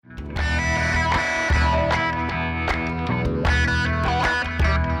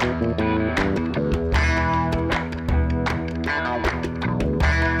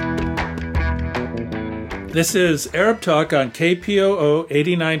This is Arab Talk on KPOO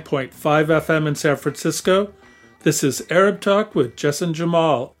 89.5 FM in San Francisco. This is Arab Talk with Jess and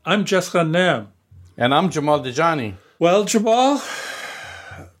Jamal. I'm Jess Ghannam. And I'm Jamal Dajani. Well, Jamal,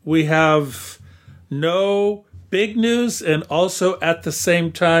 we have no big news and also at the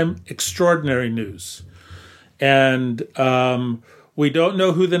same time extraordinary news. And we don't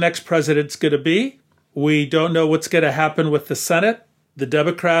know who the next president's going to be. We don't know what's going to happen with the Senate. The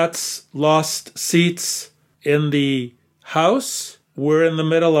Democrats lost seats in the House. We're in the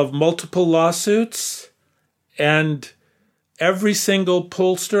middle of multiple lawsuits. And every single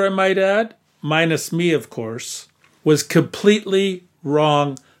pollster, I might add, minus me, of course, was completely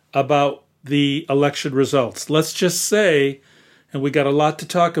wrong about the election results. Let's just say, and we got a lot to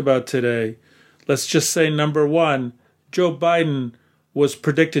talk about today, let's just say, number one, Joe Biden was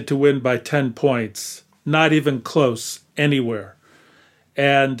predicted to win by 10 points. Not even close anywhere.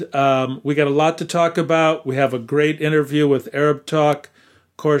 And we got a lot to talk about. We have a great interview with Arab Talk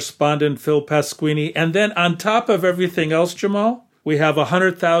correspondent Phil Pasquini. And then on top of everything else, Jamal, we have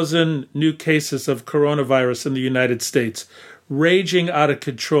 100,000 new cases of coronavirus in the United States, raging out of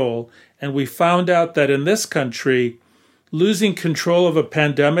control. And we found out that in this country, losing control of a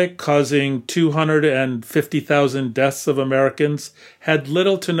pandemic causing 250,000 deaths of Americans had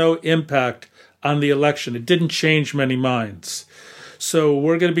little to no impact on the election. It didn't change many minds. So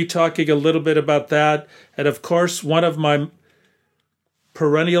we're going to be talking a little bit about that. And of course, one of my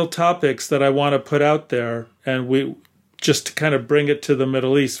perennial topics that I want to put out there, and we just to kind of bring it to the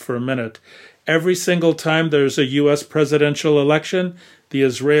Middle East for a minute. Every single time there's a U.S. presidential election, the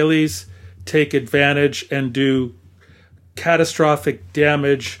Israelis take advantage and do catastrophic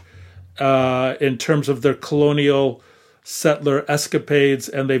damage in terms of their colonial settler escapades,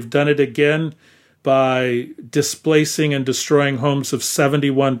 and they've done it again by displacing and destroying homes of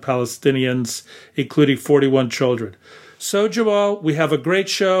 71 Palestinians, including 41 children. So, Jamal, we have a great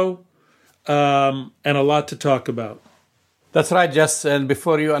show and a lot to talk about. That's right, Jess. And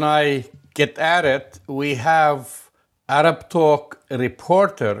before you and I get at it, we have Arab Talk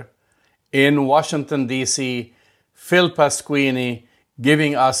reporter in Washington, D.C., Phil Pasquini,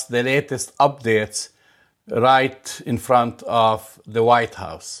 giving us the latest updates right in front of the White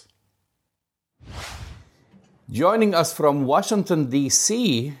House. Joining us from Washington,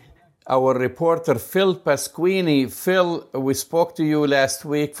 D.C., our reporter Phil Pasquini. Phil, we spoke to you last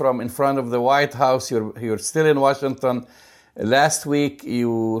week from in front of the White House. You're still in Washington. Last week,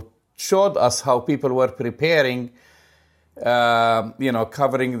 you showed us how people were preparing,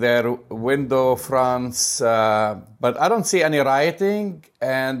 covering their window fronts. But I don't see any rioting,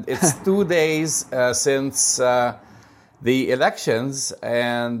 and it's 2 days since the elections,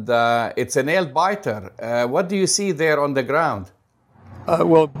 and it's a nail-biter. What do you see there on the ground?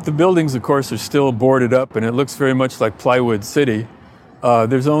 Well, the buildings, of course, are still boarded up, and it looks very much like Plywood City.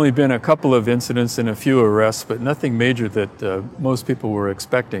 There's only been a couple of incidents and a few arrests, but nothing major that most people were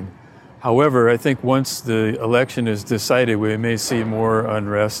expecting. However, I think once the election is decided, we may see more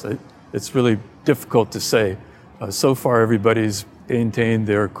unrest. It's really difficult to say. So far, everybody's maintained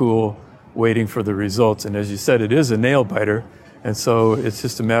their cool, waiting for the results. And as you said, it is a nail biter. And so it's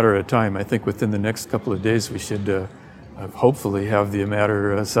just a matter of time. I think within the next couple of days, we should hopefully have the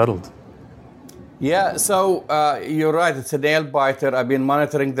matter settled. Yeah, so you're right. It's a nail biter. I've been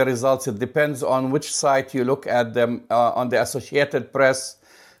monitoring the results. It depends on which site you look at them. On the Associated Press,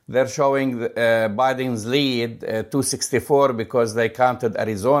 they're showing Biden's lead, 264, because they counted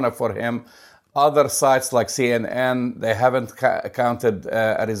Arizona for him. Other sites like CNN, they haven't counted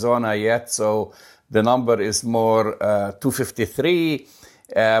Arizona yet, so the number is more 253.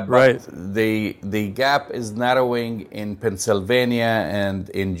 But right. The gap is narrowing in Pennsylvania and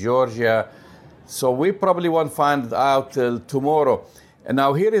in Georgia. So we probably won't find out till tomorrow. And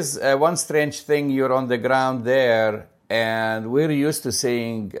now here is one strange thing. You're on the ground there, and we're used to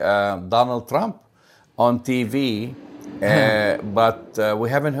seeing Donald Trump on TV. But we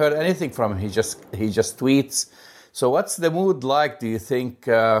haven't heard anything from him. He just tweets. So what's the mood like, do you think?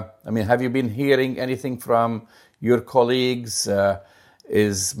 Have you been hearing anything from your colleagues?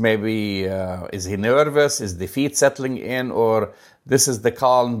 Is he nervous? Is defeat settling in, or this is the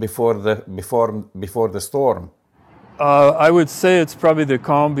calm before the storm? I would say it's probably the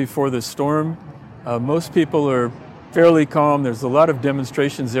calm before the storm. Most people are fairly calm. There's a lot of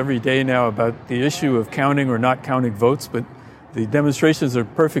demonstrations every day now about the issue of counting or not counting votes, but the demonstrations are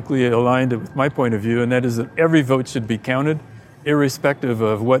perfectly aligned with my point of view, and that is that every vote should be counted, irrespective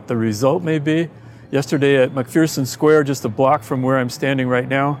of what the result may be. Yesterday at McPherson Square, just a block from where I'm standing right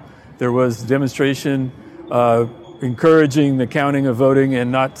now, there was a demonstration encouraging the counting of voting and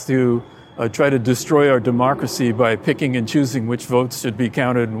not to try to destroy our democracy by picking and choosing which votes should be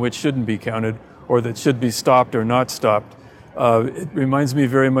counted and which shouldn't be counted, or that should be stopped or not stopped. It reminds me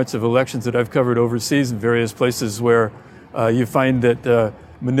very much of elections that I've covered overseas in various places where you find that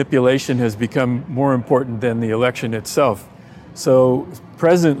manipulation has become more important than the election itself. So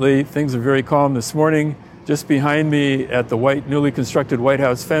presently, things are very calm. This morning, just behind me at the newly constructed White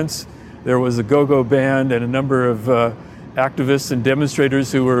House fence, there was a go-go band and a number of activists and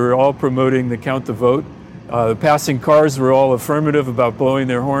demonstrators who were all promoting the count the vote. The passing cars were all affirmative about blowing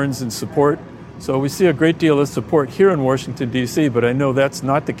their horns in support. So we see a great deal of support here in Washington, D.C., but I know that's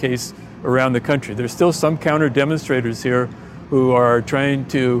not the case around the country. There's still some counter-demonstrators here who are trying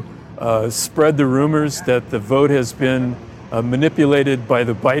to spread the rumors that the vote has been manipulated by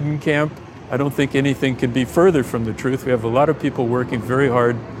the Biden camp. I don't think anything can be further from the truth. We have a lot of people working very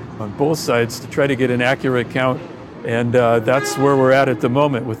hard on both sides to try to get an accurate count, and that's where we're at the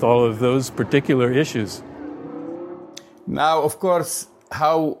moment with all of those particular issues. Now, of course,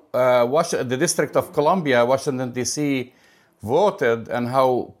 how the District of Columbia, Washington, D.C., voted and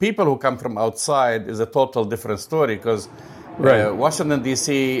how people who come from outside is a total different story, because Washington,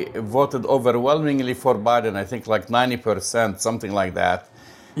 D.C. voted overwhelmingly for Biden, I think like 90%, something like that.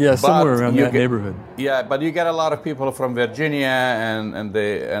 Yeah, somewhere around that neighborhood. Yeah, but you get a lot of people from Virginia and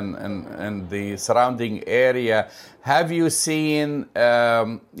the surrounding area. Have you seen,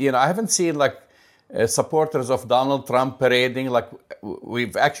 I haven't seen like supporters of Donald Trump parading. Like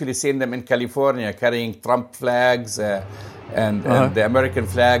we've actually seen them in California carrying Trump flags and the American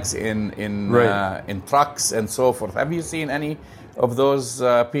flags in trucks and so forth. Have you seen any of those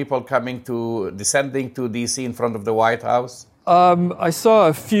people descending to D.C. in front of the White House? I saw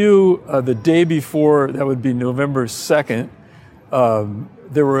a few the day before, that would be November 2nd.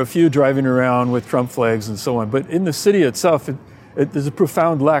 There were a few driving around with Trump flags and so on. But in the city itself, there's a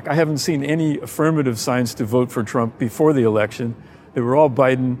profound lack. I haven't seen any affirmative signs to vote for Trump before the election. They were all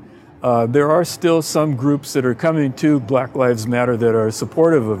Biden. There are still some groups that are coming to Black Lives Matter that are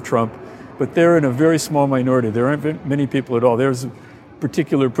supportive of Trump, but they're in a very small minority. There aren't many people at all. There's a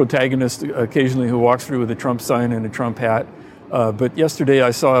particular protagonist occasionally who walks through with a Trump sign and a Trump hat. But yesterday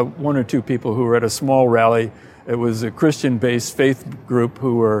I saw one or two people who were at a small rally. It was a Christian-based faith group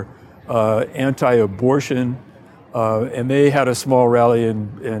who were anti-abortion, and they had a small rally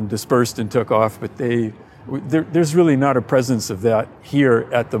and dispersed and took off. But there's really not a presence of that here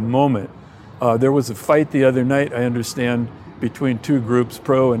at the moment. There was a fight the other night, I understand, between two groups,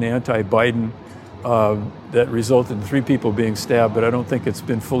 pro and anti-Biden, that resulted in 3 people being stabbed, but I don't think it's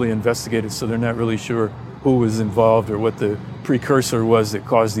been fully investigated, so they're not really sure who was involved or what the precursor was that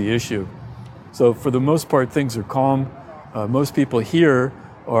caused the issue. So for the most part, things are calm. Most people here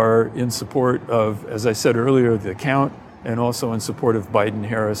are in support of, as I said earlier, the count, and also in support of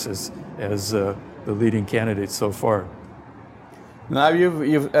Biden-Harris as the leading candidates so far. Now,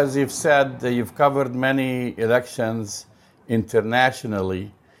 as you've said, you've covered many elections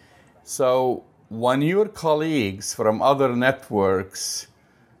internationally. So when your colleagues from other networks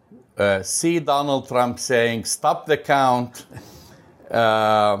see Donald Trump saying, stop the count,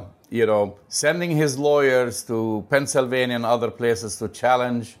 sending his lawyers to Pennsylvania and other places to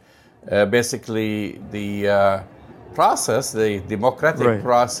challenge basically the process, the democratic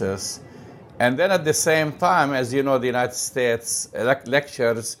process. And then at the same time, as you know, the United States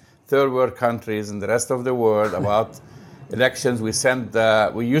lectures third world countries and the rest of the world about elections.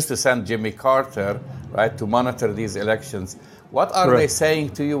 We used to send Jimmy Carter, right, to monitor these elections. What are they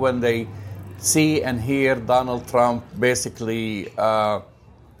saying to you when they see and hear Donald Trump basically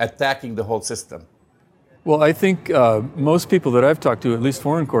attacking the whole system? Well, I think most people that I've talked to, at least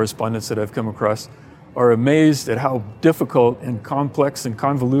foreign correspondents that I've come across, are amazed at how difficult and complex and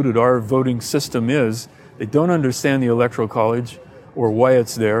convoluted our voting system is. They don't understand the Electoral College or why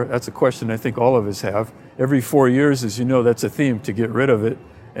it's there. That's a question I think all of us have. Every 4 years, as you know, that's a theme, to get rid of it.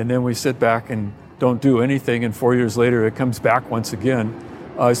 And then we sit back and don't do anything, and 4 years later it comes back once again.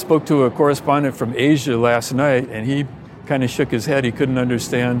 I spoke to a correspondent from Asia last night, and he kind of shook his head. He couldn't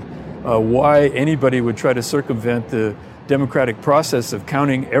understand why anybody would try to circumvent the democratic process of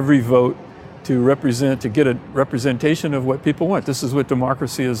counting every vote to get a representation of what people want. This is what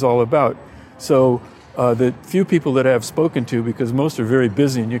democracy is all about. So the few people that I have spoken to, because most are very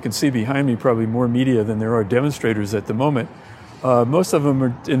busy, and you can see behind me probably more media than there are demonstrators at the moment, most of them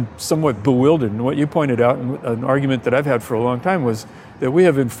are somewhat bewildered. And what you pointed out, and an argument that I've had for a long time, was that we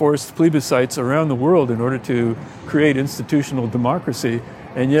have enforced plebiscites around the world in order to create institutional democracy,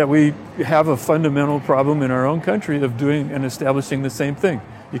 and yet we have a fundamental problem in our own country of doing and establishing the same thing.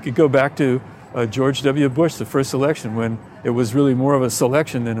 You could go back to George W. Bush, the first election, when it was really more of a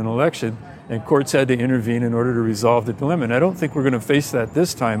selection than an election, and courts had to intervene in order to resolve the dilemma. And I don't think we're going to face that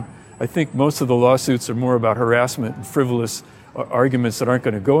this time. I think most of the lawsuits are more about harassment and frivolous arguments that aren't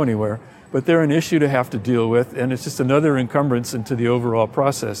going to go anywhere. But they're an issue to have to deal with, and it's just another encumbrance into the overall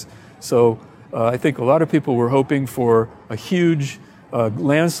process. So I think a lot of people were hoping for a huge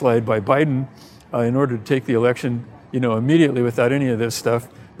landslide by Biden in order to take the election, immediately without any of this stuff.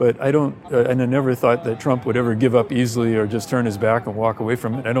 But I don't, and I never thought that Trump would ever give up easily or just turn his back and walk away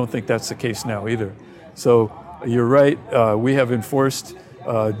from it. I don't think that's the case now either. So you're right. We have enforced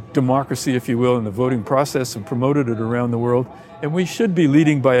democracy, if you will, in the voting process and promoted it around the world. And we should be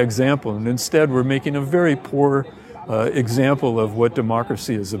leading by example. And instead, we're making a very poor example of what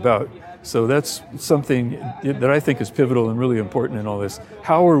democracy is about. So that's something that I think is pivotal and really important in all this.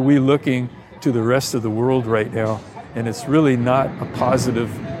 How are we looking to the rest of the world right now? And it's really not a positive,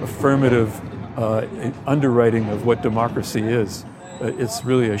 affirmative underwriting of what democracy is. It's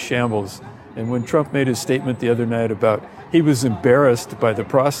really a shambles. And when Trump made his statement the other night about he was embarrassed by the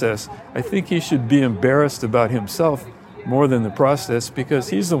process, I think he should be embarrassed about himself more than the process, because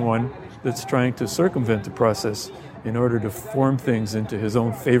he's the one that's trying to circumvent the process in order to form things into his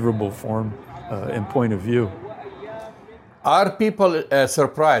own favorable form and point of view. Are people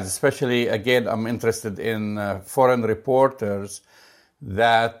surprised, especially, again, I'm interested in foreign reporters,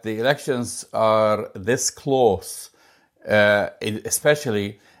 that the elections are this close?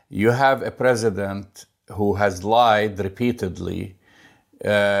 Especially, you have a president who has lied repeatedly.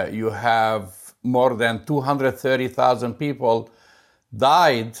 You have more than 230,000 people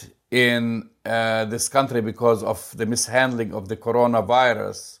died in this country because of the mishandling of the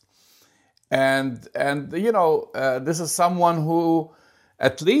coronavirus. And this is someone who,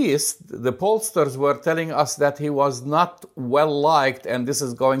 at least the pollsters were telling us that he was not well liked and this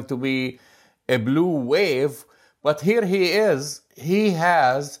is going to be a blue wave. But here he is. He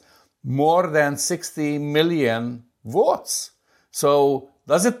has more than 60 million votes. So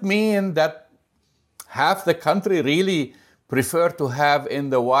does it mean that half the country really prefer to have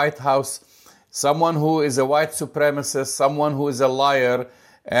in the White House someone who is a white supremacist, someone who is a liar,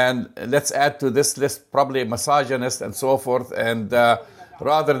 and let's add to this list probably a misogynist and so forth, and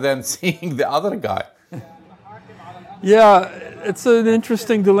rather than seeing the other guy? Yeah, it's an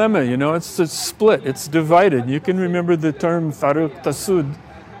interesting dilemma. It's a split, it's divided. You can remember the term Farouk Tassoud,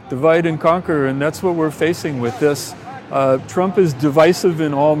 divide and conquer, and that's what we're facing with this. Trump is divisive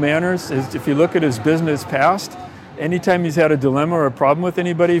in all manners. If you look at his business past, anytime he's had a dilemma or a problem with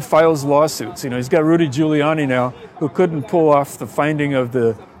anybody, he files lawsuits. He's got Rudy Giuliani now, who couldn't pull off the finding of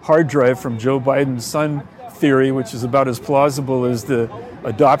the hard drive from Joe Biden's son theory, which is about as plausible as the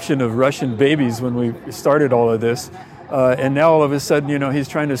adoption of Russian babies when we started all of this. And now all of a sudden, he's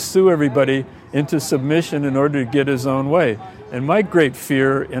trying to sue everybody into submission in order to get his own way. And my great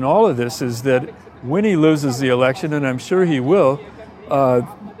fear in all of this is that when he loses the election, and I'm sure he will,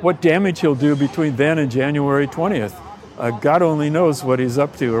 what damage he'll do between then and January 20th. God only knows what he's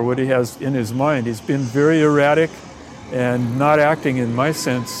up to or what he has in his mind. He's been very erratic and not acting, in my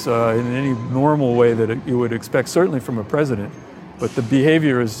sense, in any normal way that you would expect, certainly from a president. But the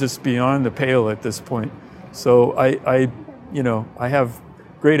behavior is just beyond the pale at this point. So I have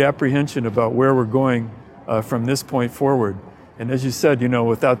great apprehension about where we're going from this point forward. And as you said,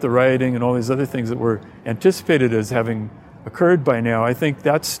 without the rioting and all these other things that were anticipated as having occurred by now, I think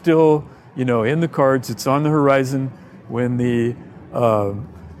that's still, in the cards. It's on the horizon. When the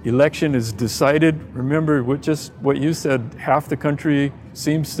election is decided, remember what you said, half the country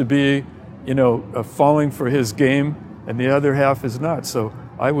seems to be, falling for his game, and the other half is not. So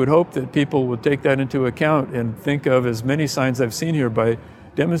I would hope that people will take that into account and think of, as many signs I've seen here by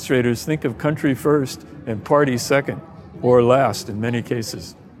demonstrators, think of country first and party second, or last in many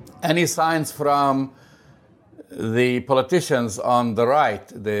cases. Any signs from the politicians on the right,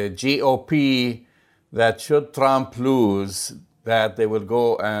 the GOP, that should Trump lose, that they will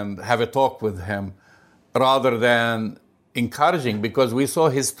go and have a talk with him rather than encouraging? Because we saw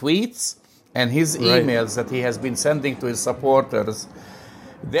his tweets and his emails that he has been sending to his supporters.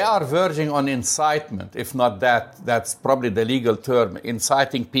 They are verging on incitement, if not that's probably the legal term,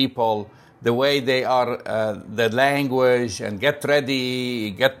 inciting people, the way they are, the language, and get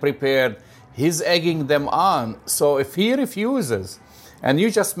ready, get prepared. He's egging them on. So if he refuses, and you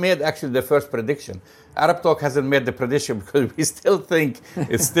just made actually the first prediction. Arab Talk hasn't made the prediction because we still think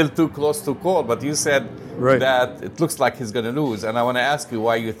it's still too close to call. But you said that it looks like he's going to lose. And I want to ask you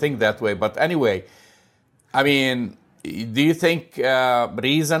why you think that way. But anyway, I mean, do you think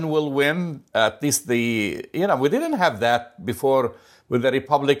reason will win? At least we didn't have that before with the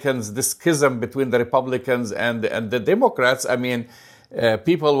Republicans, this schism between the Republicans and the Democrats. I mean,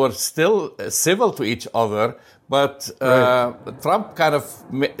 people were still civil to each other, but Trump kind of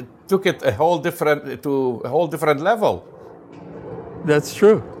took it to a whole different level. That's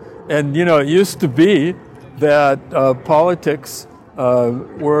true. And, it used to be that politics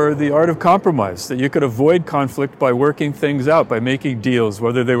were the art of compromise, that you could avoid conflict by working things out, by making deals,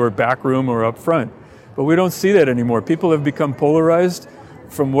 whether they were backroom or up front. But we don't see that anymore. People have become polarized.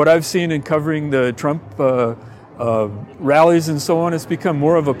 From what I've seen in covering the Trump rallies and so on, it's become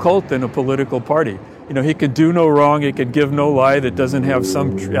more of a cult than a political party. He could do no wrong, he could give no lie that doesn't have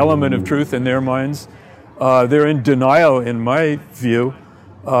some element of truth in their minds. They're in denial, in my view.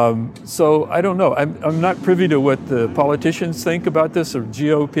 So I don't know. I'm not privy to what the politicians think about this, or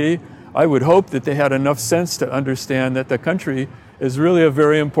GOP. I would hope that they had enough sense to understand that the country is really a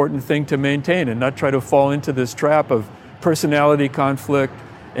very important thing to maintain, and not try to fall into this trap of personality conflict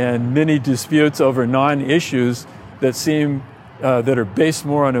and many disputes over non-issues that seem that are based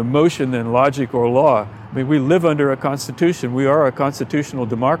more on emotion than logic or law. I mean, we live under a constitution. We are a constitutional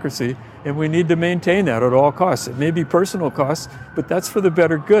democracy, and we need to maintain that at all costs. It may be personal costs, but that's for the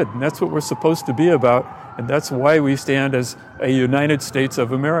better good, and that's what we're supposed to be about, and that's why we stand as a United States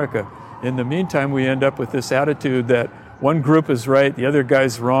of America. In the meantime, we end up with this attitude that one group is right, the other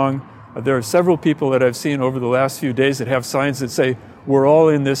guy's wrong. There are several people that I've seen over the last few days that have signs that say, we're all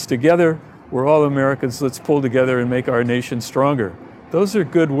in this together, we're all Americans, let's pull together and make our nation stronger. Those are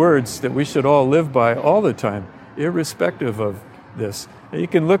good words that we should all live by all the time, irrespective of this. You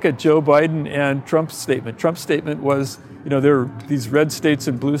can look at Joe Biden and Trump's statement. Trump's statement was, there are these red states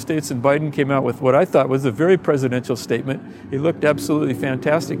and blue states, and Biden came out with what I thought was a very presidential statement. He looked absolutely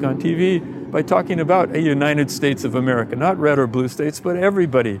fantastic on TV by talking about a United States of America, not red or blue states, but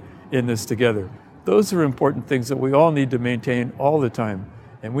everybody in this together. Those are important things that we all need to maintain all the time.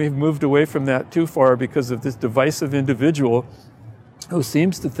 And we've moved away from that too far because of this divisive individual who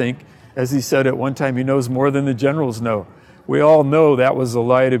seems to think, as he said at one time, he knows more than the generals know. We all know that was a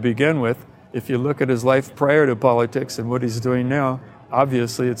lie to begin with. If you look at his life prior to politics and what he's doing now,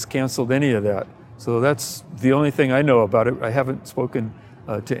 obviously it's canceled any of that. So that's the only thing I know about it. I haven't spoken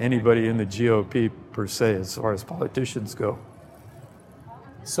to anybody in the GOP per se as far as politicians go.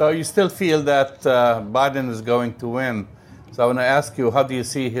 So you still feel that Biden is going to win. So I want to ask you, how do you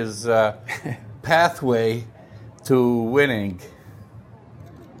see his pathway to winning?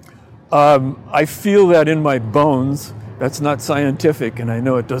 I feel that in my bones. That's not scientific, and I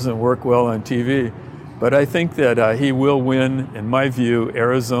know it doesn't work well on TV. But I think that he will win, in my view,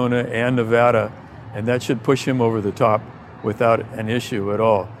 Arizona and Nevada, and that should push him over the top without an issue at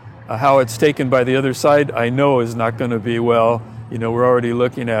all. How it's taken by the other side, I know is not going to be well. We're already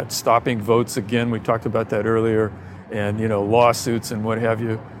looking at stopping votes again. We talked about that earlier, and lawsuits and what have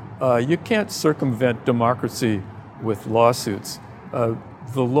you. You can't circumvent democracy with lawsuits.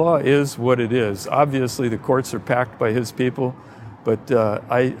 The law is what it is. Obviously, the courts are packed by his people, but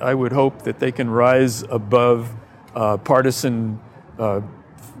I would hope that they can rise above partisan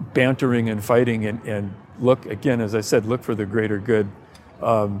bantering and fighting and look, again, as I said, look for the greater good.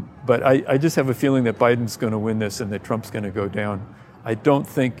 But I just have a feeling that Biden's going to win this and that Trump's going to go down. I don't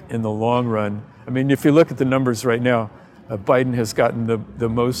think in the long run, if you look at the numbers right now, Biden has gotten the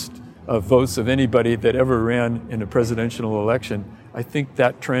most votes of anybody that ever ran in a presidential election. I think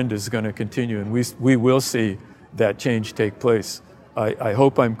that trend is going to continue, and we will see that change take place. I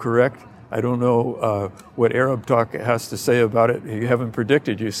hope I'm correct. I don't know what Arab Talk has to say about it. You haven't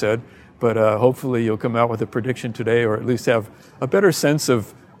predicted, you said, but hopefully you'll come out with a prediction today, or at least have a better sense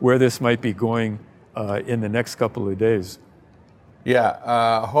of where this might be going in the next couple of days.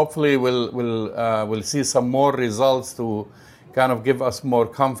 Yeah, hopefully we'll see some more results to kind of give us more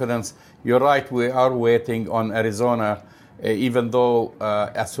confidence. You're right, we are waiting on Arizona, even though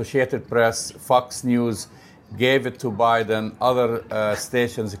Associated Press, Fox News gave it to Biden, other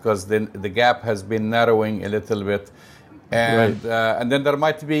stations, because the gap has been narrowing a little bit. And right. And then there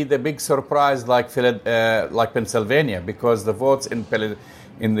might be the big surprise like Pennsylvania, because the votes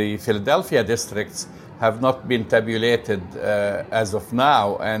in the Philadelphia districts have not been tabulated as of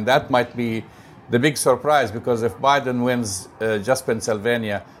now, and that might be the big surprise, because if Biden wins just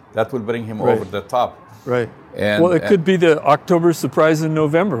Pennsylvania, that will bring him over the top. Right. And, well, it could be the October surprise in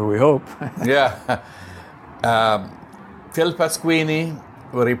November, we hope. Yeah. Phil Pasquini,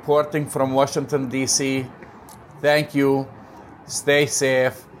 reporting from Washington, D.C. Thank you. Stay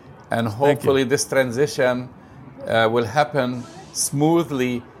safe. And hopefully this transition will happen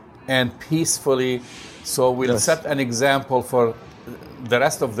smoothly and peacefully. So we'll set an example for the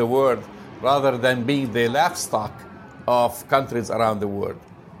rest of the world, rather than being the laughstock of countries around the world.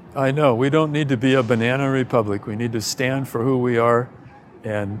 I know. We don't need to be a banana republic. We need to stand for who we are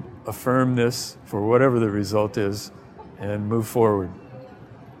and affirm this for whatever the result is and move forward.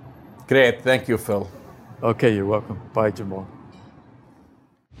 Great. Thank you, Phil. Okay, you're welcome. Bye, Jamal.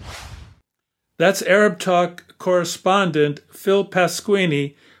 That's Arab Talk correspondent Phil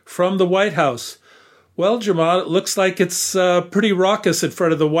Pasquini from the White House. Well, Jamal, it looks like it's pretty raucous in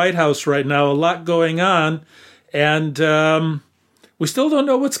front of the White House right now. A lot going on, and we still don't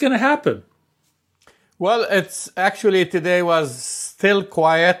know what's going to happen. Well, it's actually today was still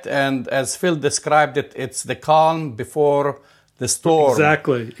quiet, and as Phil described it, it's the calm before the storm.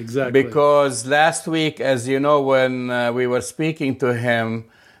 Exactly. Because last week, as you know, when we were speaking to him,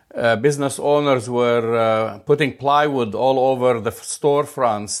 business owners were putting plywood all over the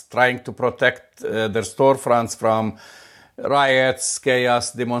storefronts, trying to protect their storefronts from riots,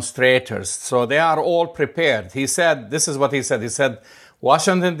 chaos, demonstrators. So they are all prepared. He said, this is what he said. He said,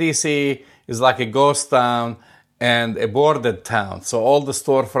 Washington, D.C. is like a ghost town and a boarded town. So all the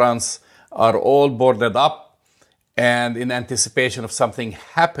storefronts are all boarded up and in anticipation of something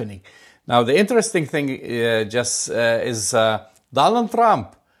happening. Now, the interesting thing is Donald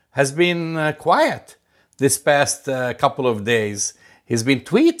Trump has been quiet this past couple of days. He's been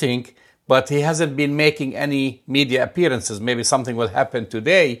tweeting, but he hasn't been making any media appearances. Maybe something will happen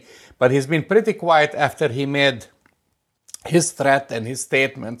today, but he's been pretty quiet after he made his threat and his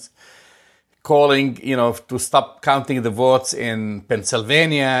statements calling, to stop counting the votes in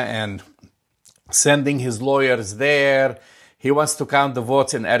Pennsylvania and sending his lawyers there. He wants to count the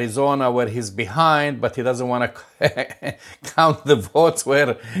votes in Arizona where he's behind, but he doesn't want to count the votes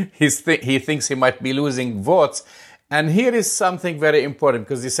where he thinks he might be losing votes. And here is something very important,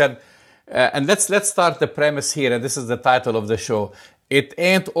 because he said, and let's start the premise here, and this is the title of the show. It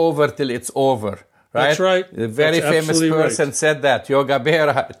ain't over till it's over, right? That's right. The very famous person said that, Yoga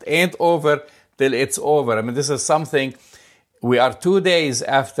Berra, it ain't over till it's over. I mean, this is something, we are 2 days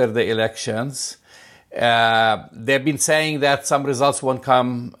after the elections. They've been saying that some results won't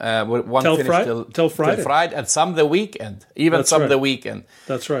come, till Friday, and some the weekend, the weekend.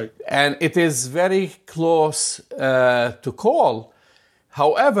 That's right. And it is very close to call.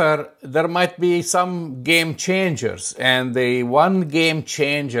 However, there might be some game changers, and the one game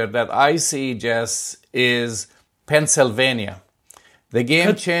changer that I see, Jess, is Pennsylvania. The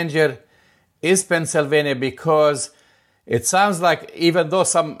game changer is Pennsylvania, because it sounds like, even though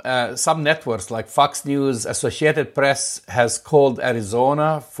some networks like Fox News, Associated Press has called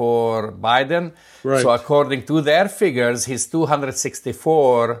Arizona for Biden. Right. So according to their figures, he's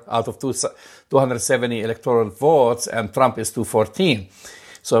 264 out of 270 electoral votes, and Trump is 214.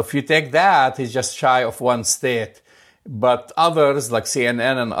 So if you take that, he's just shy of one state. But others, like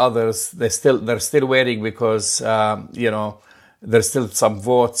CNN and others, they're still waiting, because there's still some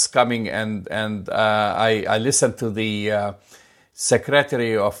votes coming, and I listened to the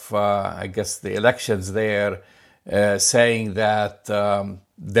secretary of the elections there saying that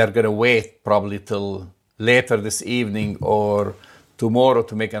they're going to wait probably till later this evening or tomorrow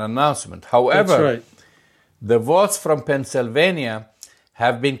to make an announcement. However, that's right. The votes from Pennsylvania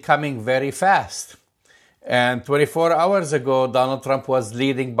have been coming very fast, and 24 hours ago Donald Trump was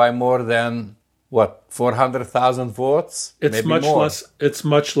leading by more than 400,000 votes? It's maybe much more. less. It's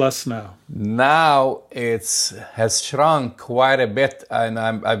much less now. Now has shrunk quite a bit, and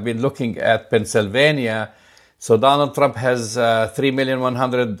I've been looking at Pennsylvania. So Donald Trump has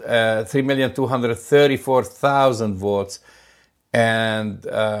 3,234,000 votes, and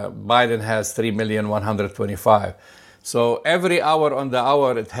Biden has 3,125,000. So every hour on the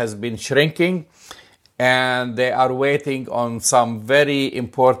hour, it has been shrinking, and they are waiting on some very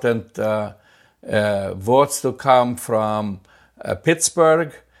important votes to come from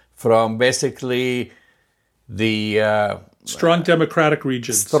Pittsburgh, from basically the strong Democratic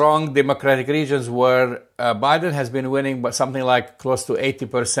regions. Strong Democratic regions where Biden has been winning by something like close to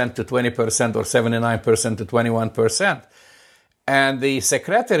 80% to 20% or 79% to 21%. And the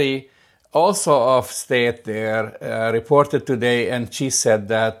secretary also of state there reported today, and she said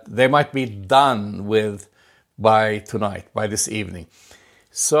that they might be done with by tonight, by this evening.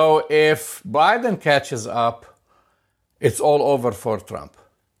 So if Biden catches up, it's all over for Trump.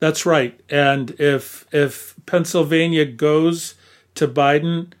 That's right. And if Pennsylvania goes to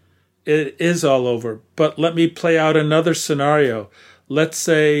Biden, it is all over. But let me play out another scenario. Let's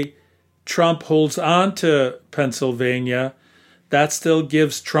say Trump holds on to Pennsylvania. That still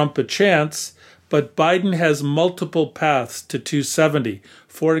gives Trump a chance, but Biden has multiple paths to 270.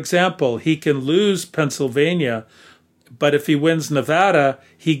 For example, he can lose Pennsylvania, but if he wins Nevada,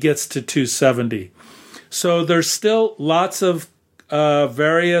 he gets to 270. So there's still lots of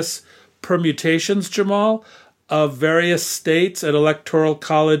various permutations, Jamal. of various states and electoral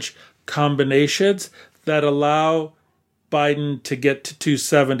college combinations that allow Biden to get to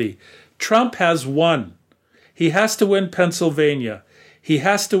 270. Trump has one. He has to win Pennsylvania. He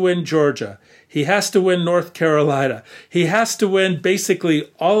has to win Georgia. He has to win North Carolina. He has to win basically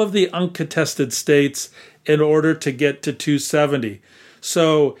all of the uncontested states in order to get to 270.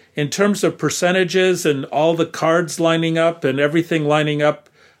 So in terms of percentages and all the cards lining up and everything lining up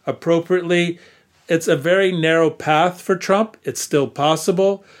appropriately, it's a very narrow path for Trump. It's still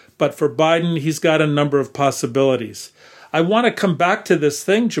possible, but for Biden, he's got a number of possibilities. I want to come back to this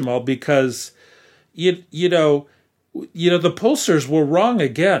thing, Jamal, because you know, the pollsters were wrong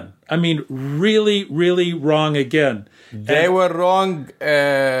again. I mean, really, really wrong again. They were wrong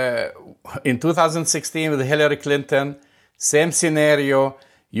in 2016 with Hillary Clinton. Same scenario.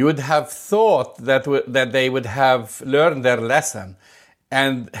 You would have thought that they would have learned their lesson.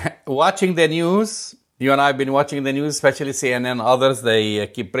 And watching the news, you and I have been watching the news, especially CNN, others, they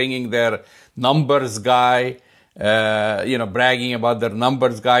keep bringing their numbers guy, bragging about their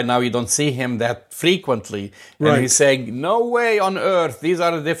numbers guy. Now you don't see him that frequently. Right. And he's saying, no way on earth. These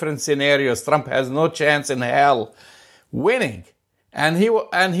are the different scenarios. Trump has no chance in hell winning. And he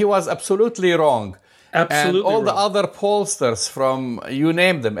was absolutely wrong. Absolutely and all wrong. the other pollsters from, you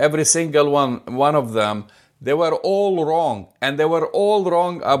name them, every single one of them, they were all wrong. And they were all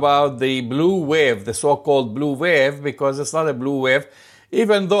wrong about the blue wave, the so-called blue wave, because it's not a blue wave.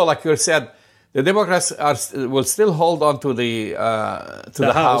 Even though, like you said, the Democrats will still hold on to the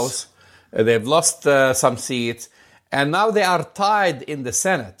House. They've lost some seats. And now they are tied in the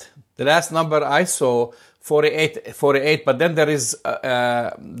Senate. The last number I saw, 48, but then there is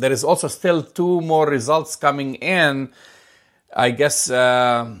also still two more results coming in. I guess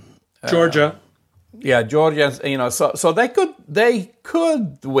Georgia. Georgia. So they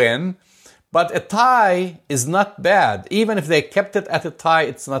could win, but a tie is not bad. Even if they kept it at a tie,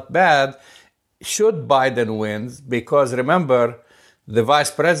 it's not bad. Should Biden wins, because remember, the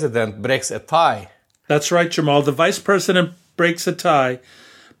vice president breaks a tie. That's right, Jamal. The vice president breaks a tie.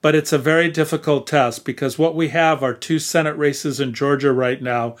 But it's a very difficult task because what we have are two Senate races in Georgia right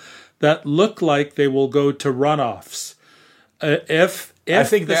now that look like they will go to runoffs. If I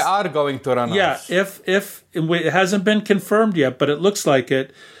think they are going to runoffs. Yeah, if it hasn't been confirmed yet, but it looks like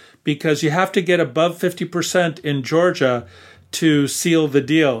it, because you have to get above 50% in Georgia to seal the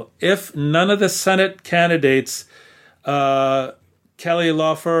deal. If none of the Senate candidates, Kelly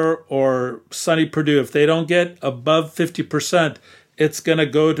Loeffler or Sonny Perdue, if they don't get above 50%, it's going to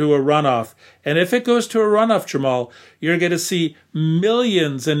go to a runoff. And if it goes to a runoff, Jamal, you're going to see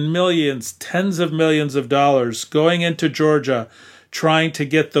millions and millions, tens of millions of dollars going into Georgia trying to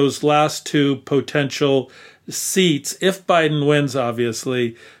get those last two potential seats, if Biden wins,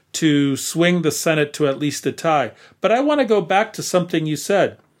 obviously, to swing the Senate to at least a tie. But I want to go back to something you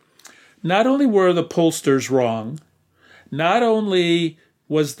said. Not only were the pollsters wrong, not only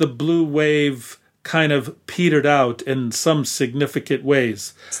was the blue wave kind of petered out in some significant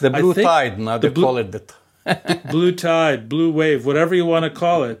ways. It's the blue tide, now they call it the blue tide, blue wave, whatever you want to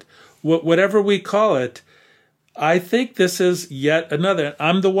call it. Whatever we call it, I think this is yet another.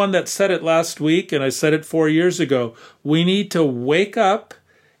 I'm the one that said it last week, and I said it 4 years ago. We need to wake up,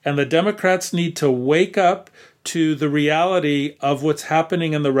 and the Democrats need to wake up to the reality of what's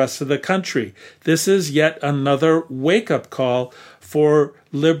happening in the rest of the country. This is yet another wake-up call for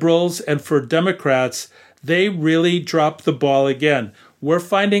liberals and for Democrats. They really dropped the ball again. We're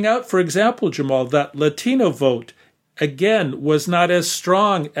finding out, for example, Jamal, that Latino vote, again, was not as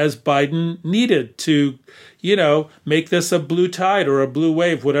strong as Biden needed to, make this a blue tide or a blue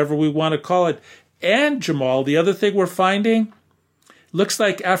wave, whatever we want to call it. And, Jamal, the other thing we're finding, looks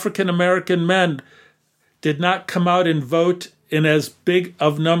like African-American men did not come out and vote in as big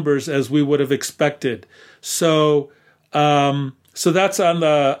of numbers as we would have expected. So that's on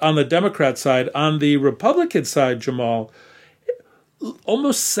the Democrat side. On the Republican side, Jamal,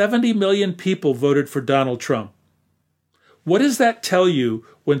 almost 70 million people voted for Donald Trump. What does that tell you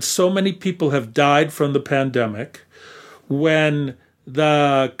when so many people have died from the pandemic, when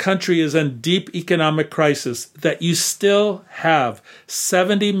the country is in deep economic crisis, that you still have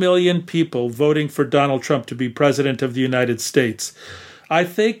 70 million people voting for Donald Trump to be president of the United States? I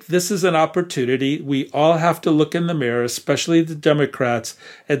think this is an opportunity. We all have to look in the mirror, especially the Democrats,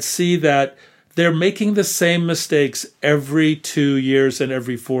 and see that they're making the same mistakes every 2 years and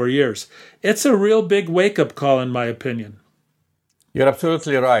every 4 years. It's a real big wake-up call, in my opinion. You're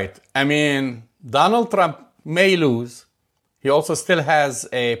absolutely right. I mean, Donald Trump may lose. He also still has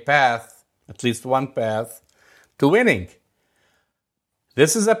a path, at least one path, to winning.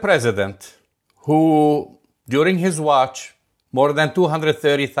 This is a president who During his watch, more than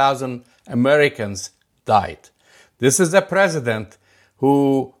 230,000 Americans died. This is a president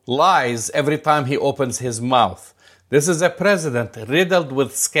who lies every time he opens his mouth. This is a president riddled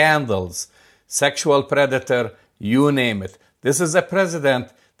with scandals, sexual predator, you name it. This is a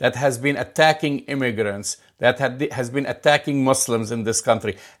president that has been attacking immigrants, that has been attacking Muslims in this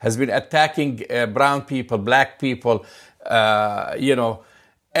country, has been attacking brown people, black people, all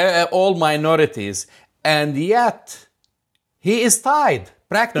minorities. And yet, he is tied,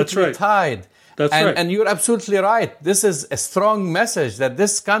 practically tied. That's right. And you're absolutely right. This is a strong message that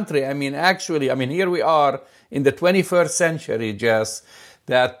this country, here we are in the 21st century, Jess,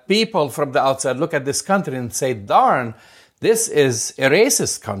 that people from the outside look at this country and say, darn, this is a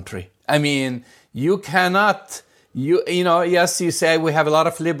racist country. I mean, you cannot, yes, you say we have a lot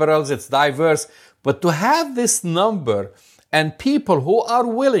of liberals, it's diverse, but to have this number and people who are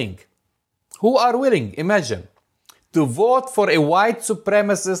willing, imagine, to vote for a white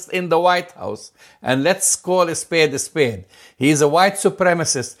supremacist in the White House, and let's call a spade a spade. He's a white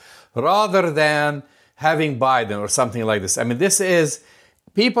supremacist rather than having Biden or something like this. I mean, this is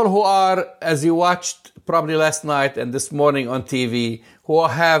people who are, as you watched probably last night and this morning on TV, who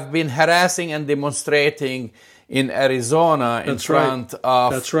have been harassing and demonstrating in Arizona in front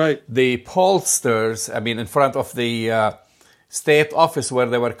of the pollsters, in front of the state office where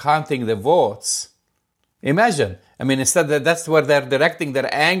they were counting the votes. Imagine. Instead that's where they're directing their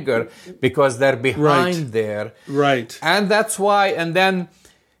anger because they're behind there. Right. And that's why, and then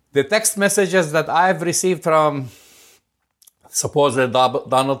the text messages that I've received from supposedly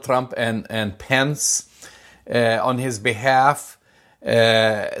Donald Trump and Pence on his behalf,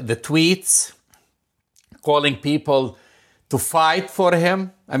 the tweets calling people to fight for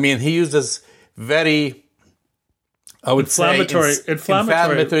him. He uses very, I would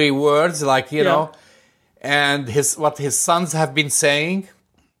inflammatory words like, and what his sons have been saying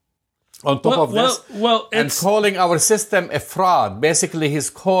on top of this, and calling our system a fraud. Basically, he's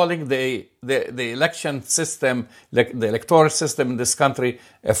calling the election system, the electoral system in this country,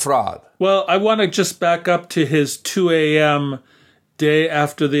 a fraud. Well, I want to just back up to his 2 a.m. day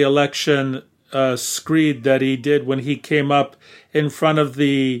after the election screed that he did when he came up in front of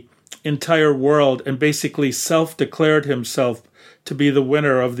the entire world and basically self-declared himself to be the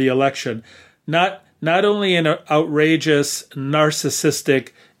winner of the election. Not only an outrageous, narcissistic,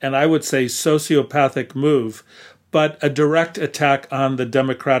 and I would say sociopathic move, but a direct attack on the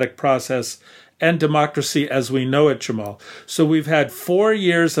democratic process and democracy as we know it, Jamal. So we've had 4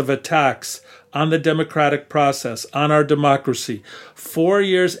 years of attacks on the democratic process, on our democracy. 4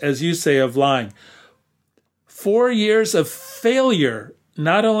 years, as you say, of lying. 4 years of failure,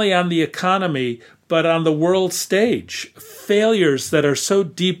 not only on the economy, but on the world stage. Failures that are so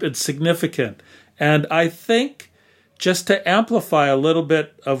deep and significant. And I think, just to amplify a little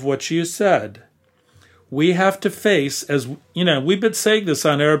bit of what you said, we have to face, as we've been saying this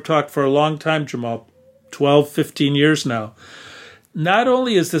on Arab Talk for a long time, Jamal, 12, 15 years now. Not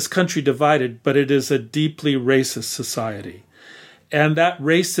only is this country divided, but it is a deeply racist society. And that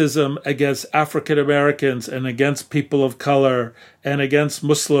racism against African Americans and against people of color and against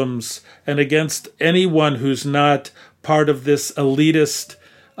Muslims and against anyone who's not part of this elitist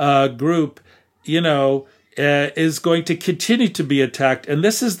group, is going to continue to be attacked. And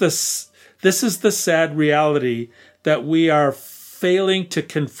this is the sad reality that we are failing to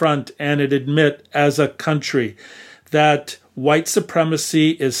confront and admit as a country, that white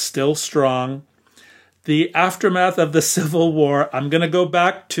supremacy is still strong. The aftermath of the Civil War, I'm going to go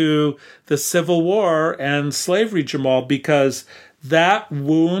back to the Civil War and slavery, Jamal, because that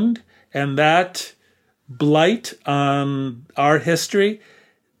wound and that blight on our history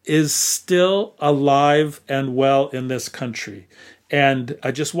is still alive and well in this country. And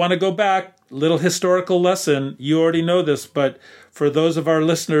I just want to go back, little historical lesson. You already know this, but for those of our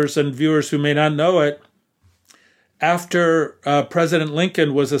listeners and viewers who may not know it, after President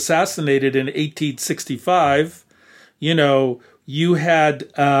Lincoln was assassinated in 1865, you had,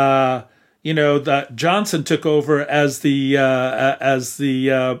 that Johnson took over as he was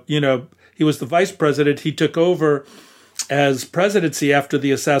the vice president. He took over as presidency after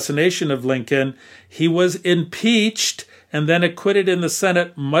the assassination of Lincoln. He was impeached and then acquitted in the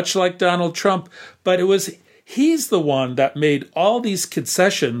Senate, much like Donald Trump. But he's the one that made all these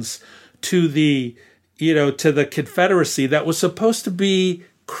concessions to the Confederacy that was supposed to be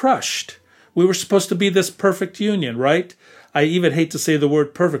crushed. We were supposed to be this perfect union, right? I even hate to say the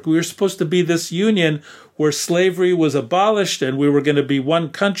word perfect. We were supposed to be this union where slavery was abolished and we were going to be one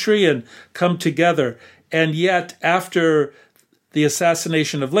country and come together. And yet, after the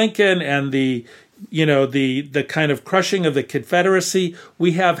assassination of Lincoln and the the kind of crushing of the Confederacy.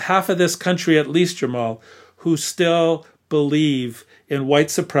 We have half of this country, at least, Jamal, who still believe in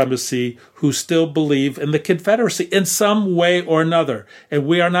white supremacy, who still believe in the Confederacy in some way or another. And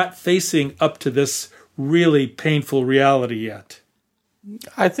we are not facing up to this really painful reality yet.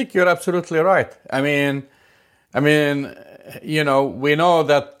 I think you're absolutely right. I mean, we know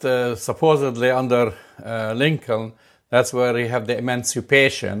that supposedly under Lincoln, that's where you have the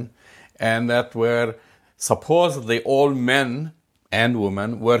emancipation, and that where supposedly all men and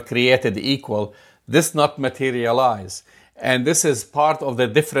women were created equal. This not materialize. And this is part of the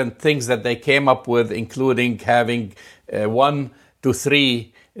different things that they came up with, including having 1 to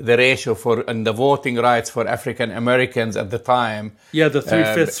 3, the ratio for and the voting rights for African Americans at the time. Yeah, the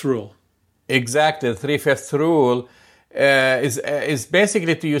 3/5 rule. Exactly, the 3/5 rule is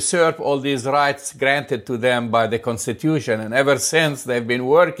basically to usurp all these rights granted to them by the Constitution. And ever since, they've been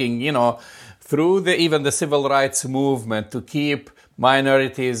working, through even the civil rights movement to keep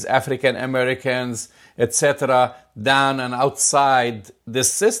minorities, African Americans, etc., down and outside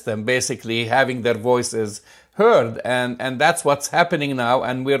this system, basically having their voices heard. And that's what's happening now.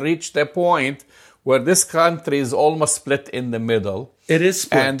 And we reached a point where this country is almost split in the middle. It is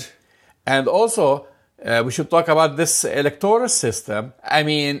split. And also, we should talk about this electoral system. I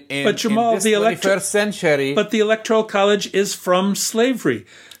mean, but Jamal, in this 21st century... But the Electoral College is from slavery.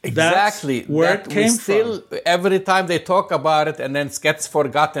 Exactly. That's where it came from. Every time they talk about it, and then it gets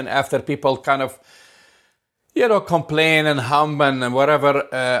forgotten after people kind of, complain and hum and whatever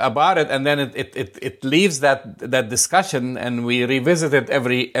about it, and then it leaves that discussion, and we revisit it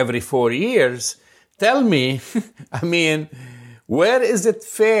every 4 years. Tell me, I mean, where is it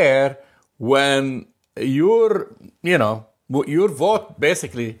fair when your vote,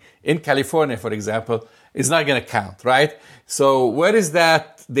 basically in California, for example, is not going to count, right? So where is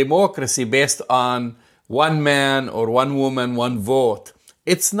that democracy based on one man or one woman, one vote?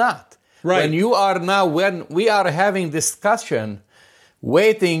 It's not. Right. When we are having discussion,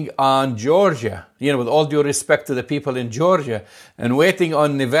 waiting on Georgia, with all due respect to the people in Georgia, and waiting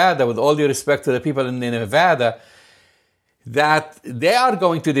on Nevada, with all due respect to the people in Nevada, that they are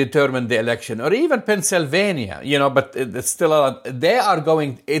going to determine the election, or even Pennsylvania, but it's still, they are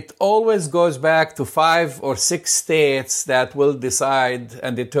going, it always goes back to 5 or 6 states that will decide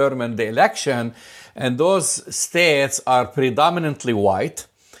and determine the election. And those states are predominantly white.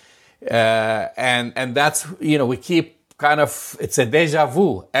 And that's, we keep kind of, it's a deja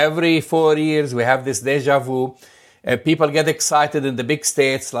vu. Every 4 years we have this deja vu. People get excited in the big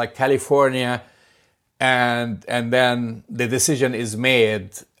states like California, and then the decision is made,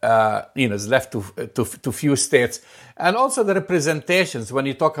 is left to few states. And also the representations, when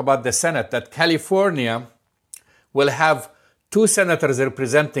you talk about the Senate, that California will have 2 senators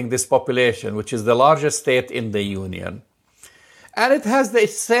representing this population, which is the largest state in the union. And it has the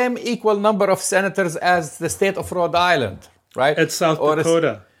same equal number of senators as the state of Rhode Island, right? At South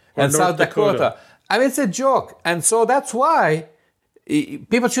Dakota. And South Dakota. I mean, it's a joke. And so that's why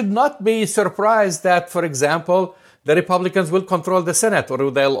people should not be surprised that, for example, the Republicans will control the Senate, or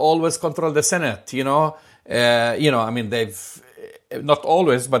they'll always control the Senate, I mean, they've, not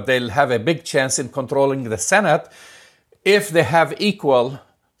always, but they'll have a big chance in controlling the Senate if they have equal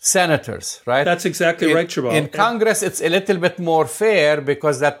senators, right? That's exactly right, Jamal. In Congress, it's a little bit more fair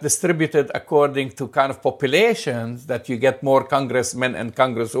because that's distributed according to kind of populations, that you get more congressmen and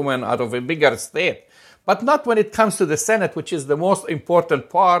congresswomen out of a bigger state. But not when it comes to the Senate, which is the most important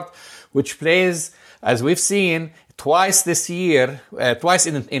part, which plays, as we've seen, twice this year, twice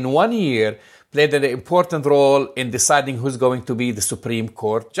in 1 year, played an important role in deciding who's going to be the Supreme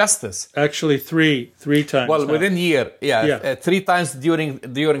Court justice. Actually, three times. Well, within a year, 3 times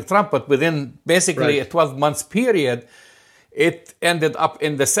during Trump, but within basically a 12-month period, it ended up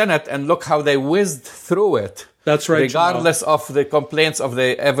in the Senate, and look how they whizzed through it. That's right, regardless of the complaints of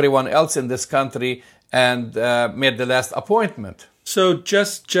everyone else in this country, and made the last appointment. So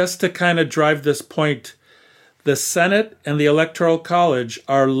just to kind of drive this point, the Senate and the Electoral College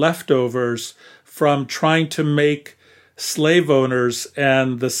are leftovers from trying to make slave owners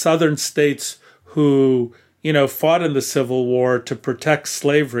and the southern states who, fought in the Civil War to protect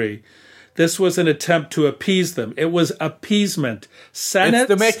slavery. This was an attempt to appease them. It was appeasement. It's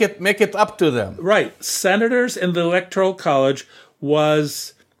to make it up to them. Right. Senators in the Electoral College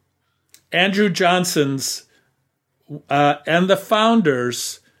was Andrew Johnson's and the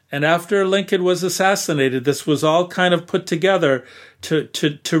founders. And after Lincoln was assassinated, this was all kind of put together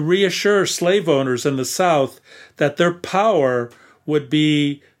to reassure slave owners in the South that their power would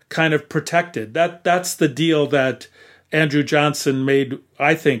be kind of protected. That's the deal that Andrew Johnson made,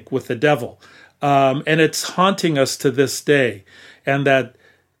 I think, with the devil. And it's haunting us to this day. And that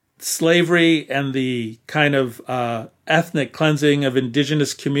slavery and the kind of ethnic cleansing of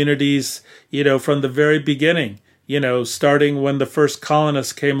indigenous communities, from the very beginning, starting when the first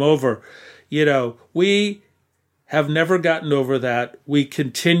colonists came over, we have never gotten over that. We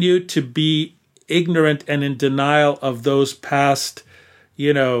continue to be ignorant and in denial of those past,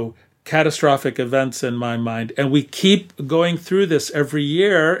 catastrophic events in my mind. And we keep going through this every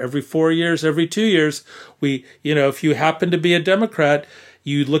year, every 4 years, every 2 years. If you happen to be a Democrat,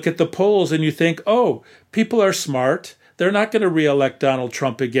 you look at the polls and you think, oh, people are smart. They're not going to reelect Donald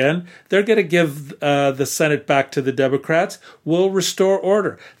Trump again. They're going to give the Senate back to the Democrats. We'll restore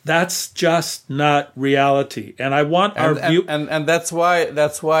order. That's just not reality. And I want our view. And that's why,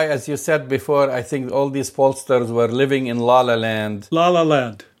 as you said before, I think all these pollsters were living in La La Land. La La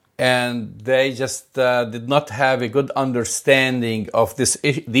Land. And they just did not have a good understanding of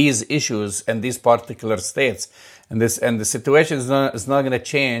these issues and these particular states. And the situation is not going to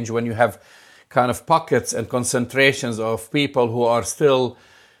change when you have kind of pockets and concentrations of people who are still,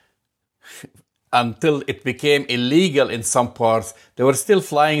 until it became illegal in some parts, they were still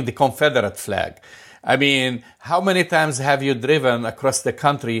flying the Confederate flag. I mean, how many times have you driven across the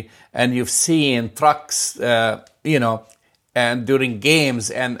country and you've seen trucks, and during games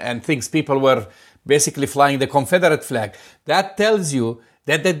and things, people were basically flying the Confederate flag? That tells you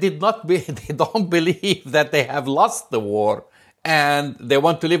that they don't believe that they have lost the war, and they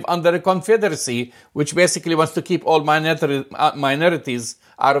want to live under a confederacy, which basically wants to keep all minorities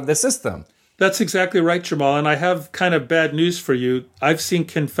out of the system. That's exactly right, Jamal. And I have kind of bad news for you. I've seen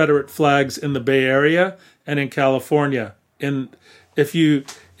Confederate flags in the Bay Area and in California. If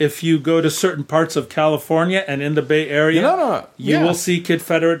you go to certain parts of California and in the Bay Area, you will see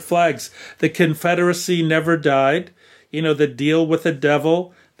Confederate flags. The Confederacy never died. The deal with the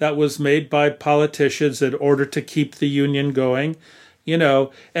devil that was made by politicians in order to keep the Union going,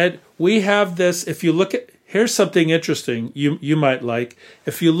 and we have this. If you look at, here's something interesting you might like.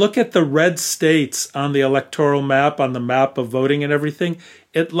 If you look at the red states on the electoral map, on the map of voting and everything,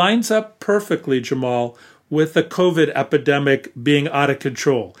 it lines up perfectly, Jamal, with the COVID epidemic being out of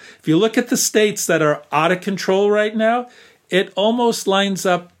control. If you look at the states that are out of control right now, it almost lines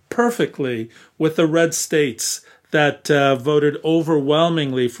up perfectly with the red states that voted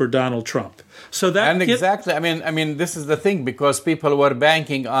overwhelmingly for Donald Trump. So that exactly. I mean, this is the thing, because people were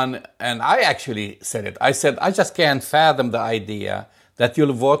banking on, and I actually said it. I said, I just can't fathom the idea that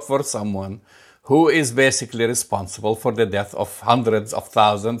you'll vote for someone who is basically responsible for the death of hundreds of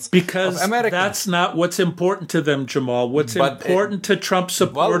thousands of Americans. Because that's not what's important to them, Jamal. What's important to Trump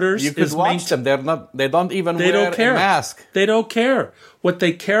supporters you could is watch them. They don't even wear a mask. They don't care. What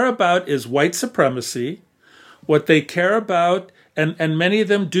they care about is white supremacy. What they care about, and many of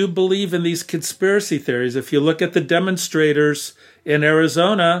them do believe in these conspiracy theories. If you look at the demonstrators in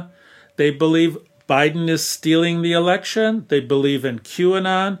Arizona, they believe Biden is stealing the election. They believe in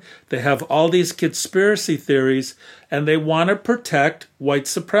QAnon. They have all these conspiracy theories, and they want to protect white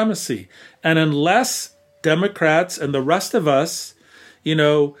supremacy. And unless Democrats and the rest of us,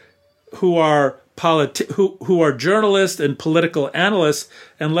 who are who are journalists and political analysts,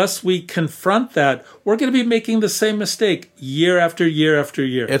 unless we confront that, we're going to be making the same mistake year after year after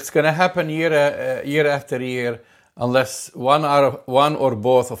year. It's going to happen year after year, unless one or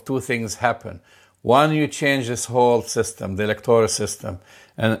both of two things happen. One, you change this whole system, the electoral system,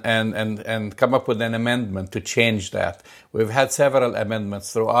 and come up with an amendment to change that. We've had several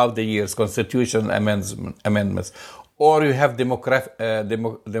amendments throughout the years, constitutional amendments. Or you have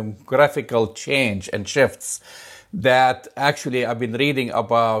demographical change and shifts that actually I've been reading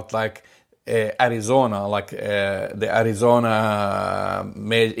about, like Arizona, the Arizona,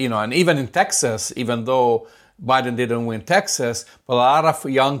 and even in Texas, even though Biden didn't win Texas, but a lot of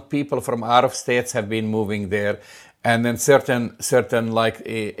young people from out of states have been moving there. And then certain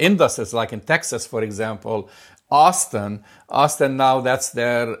industries, like in Texas, for example, Austin now, that's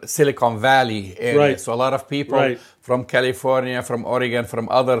their Silicon Valley area. Right. So a lot of people from California, from Oregon, from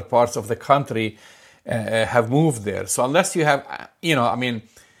other parts of the country have moved there. So unless you have,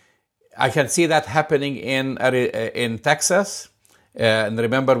 I can see that happening in Texas. And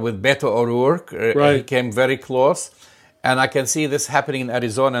remember with Beto O'Rourke, he came very close. And I can see this happening in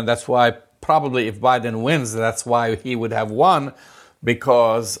Arizona, and that's why probably if Biden wins, that's why he would have won,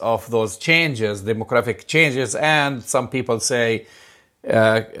 because of those changes, demographic changes, and some people say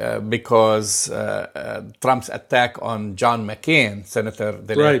because Trump's attack on John McCain, Senator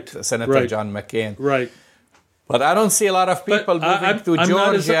John McCain. Right. But I don't see a lot of people moving to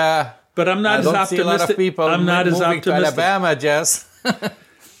Georgia. But I'm not as optimistic. I don't see a lot of people moving to Alabama, Jess.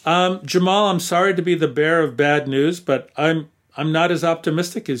 Jamal, I'm sorry to be the bearer of bad news, but I'm not as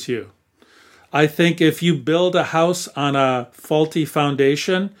optimistic as you. I think if you build a house on a faulty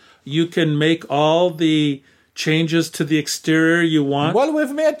foundation, you can make all the changes to the exterior you want. Well,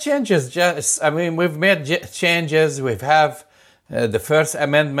 we've made changes. We've made changes. We have the First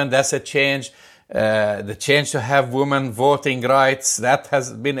Amendment. That's a change. The change to have women voting rights, that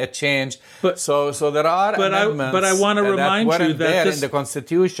has been a change. So there are amendments but I want to remind that you that there this, in the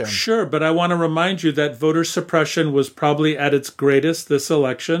Constitution. Sure, but I want to remind you that voter suppression was probably at its greatest this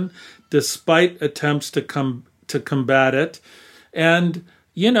election, despite attempts to combat it. And,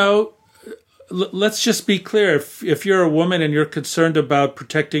 let's just be clear. If you're a woman and you're concerned about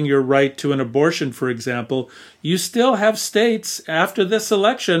protecting your right to an abortion, for example, you still have states after this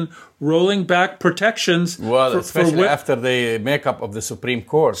election rolling back protections. Well, especially after the makeup of the Supreme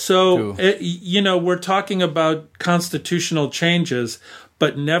Court. So, we're talking about constitutional changes,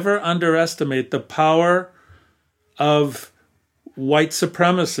 but never underestimate the power of white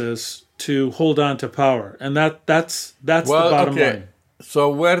supremacists to hold on to power. And that's the bottom line.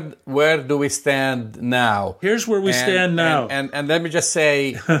 So where do we stand now? Here's where we stand now. And let me just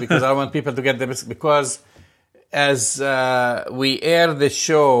say, because I want people to get this, because as we air this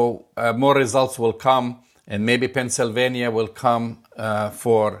show, more results will come, and maybe Pennsylvania will come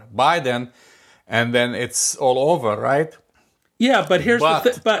for Biden, and then it's all over, right? Yeah, but here's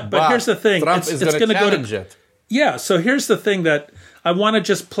here's the thing. Trump is going to challenge it. Yeah, so here's the thing that I want to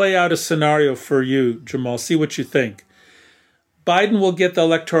just play out a scenario for you, Jamal. See what you think. Biden will get the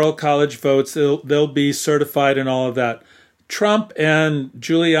Electoral College votes. They'll be certified and all of that. Trump and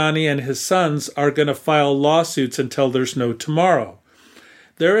Giuliani and his sons are going to file lawsuits until there's no tomorrow.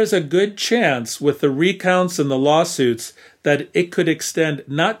 There is a good chance with the recounts and the lawsuits that it could extend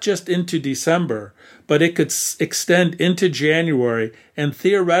not just into December, but it could extend into January and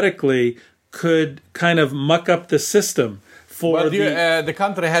theoretically could kind of muck up the system. The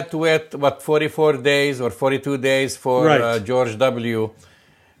country had to wait, 44 days or 42 days for George W.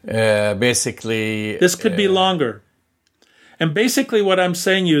 Basically. This could be longer. And basically what I'm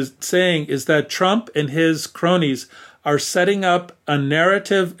saying is that Trump and his cronies are setting up a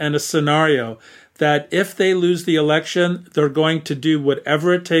narrative and a scenario that if they lose the election, they're going to do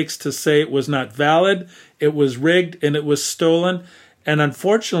whatever it takes to say it was not valid, it was rigged, and it was stolen. And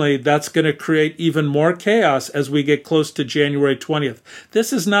unfortunately, that's going to create even more chaos as we get close to January 20th.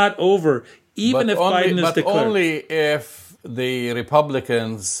 This is not over, even if Biden is declared. But only if the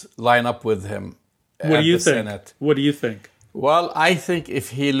Republicans line up with him at the Senate. What do you think? Well, I think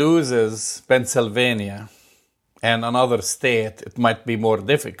if he loses Pennsylvania and another state, it might be more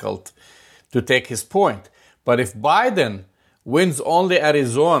difficult to take his point. But if Biden wins only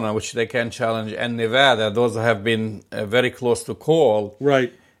Arizona, which they can challenge, and Nevada, those have been very close to call.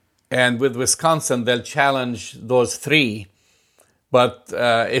 Right. And with Wisconsin, they'll challenge those three. But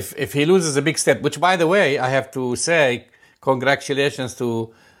if he loses a big state, which, by the way, I have to say, congratulations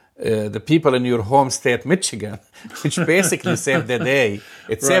to the people in your home state, Michigan, which basically saved the day.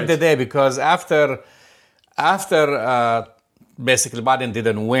 It saved the day because after basically Biden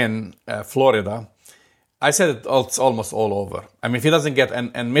didn't win Florida, I said it's almost all over. I mean, if he doesn't get,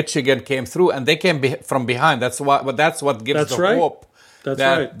 and Michigan came through, and they came from behind. That's what gives hope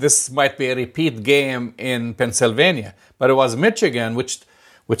that this might be a repeat game in Pennsylvania. But it was Michigan, which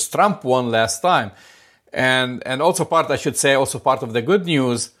Trump won last time, and also part of the good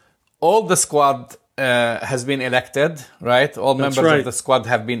news. All the squad has been elected, right? All members of the squad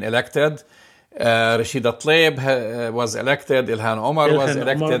have been elected. Rashida Tlaib was elected. Ilhan Omar was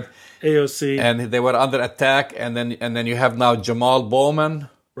elected. AOC. And they were under attack. And then you have now Jamal Bowman.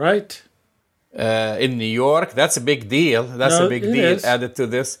 Right. In New York. That's a big deal. That's a big deal added to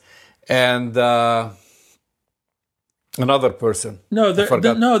this. And another person.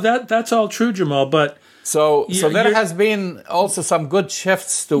 That's all true, Jamal. But so there has been also some good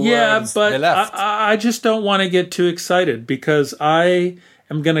shifts towards the left. I just don't want to get too excited because I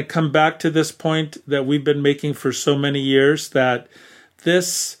am going to come back to this point that we've been making for so many years, that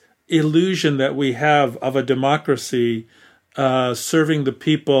this illusion that we have of a democracy serving the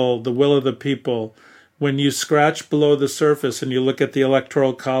people, the will of the people, when you scratch below the surface and you look at the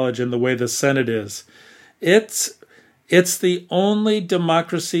Electoral College and the way the Senate is, it's the only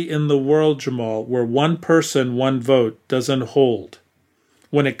democracy in the world, Jamal, where one person, one vote doesn't hold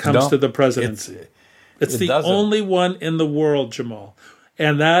when it comes to the presidency. It's the only one in the world, Jamal.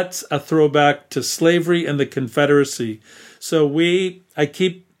 And that's a throwback to slavery and the Confederacy. So the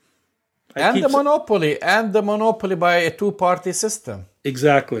monopoly by a two-party system.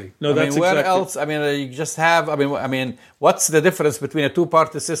 Exactly. No, I that's mean, where exactly. else? I mean, you just have. I mean, what's the difference between a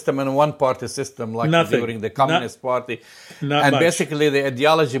two-party system and a one-party system, like Nothing. during the Communist Party? Not And much. basically, the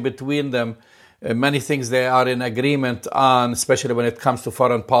ideology between them, many things they are in agreement on, especially when it comes to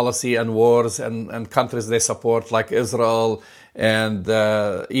foreign policy and wars and countries they support, like Israel. And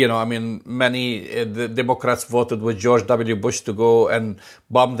I mean, many the Democrats voted with George W. Bush to go and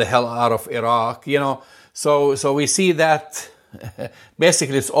bomb the hell out of Iraq. So we see that.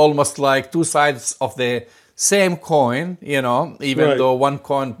 Basically, it's almost like two sides of the same coin, even Right. though one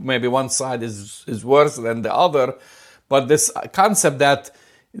coin, maybe one side is worse than the other. But this concept that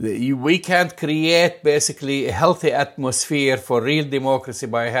we can't create basically a healthy atmosphere for real democracy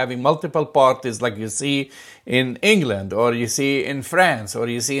by having multiple parties like you see in England or you see in France or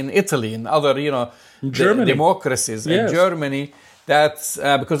you see in Italy and other, Germany. democracies in Yes. Germany. That's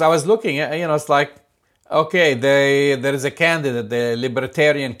because I was looking at, it's like, okay, there is a candidate, the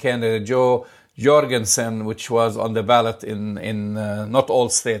libertarian candidate, Joe Jorgensen, which was on the ballot in not all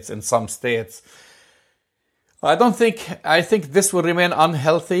states, in some states. I think this will remain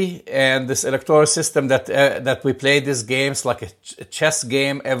unhealthy, and this electoral system that we play these games like a chess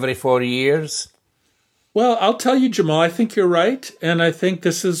game every 4 years. Well, I'll tell you, Jamal, I think you're right. And I think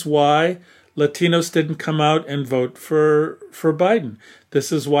this is why Latinos didn't come out and vote for Biden.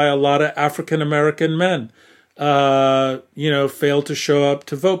 This is why a lot of African American men, fail to show up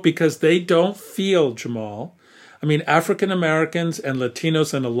to vote because they don't feel, Jamal. I mean, African Americans and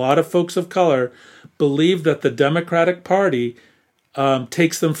Latinos and a lot of folks of color believe that the Democratic Party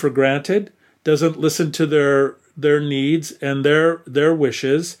takes them for granted, doesn't listen to their needs and their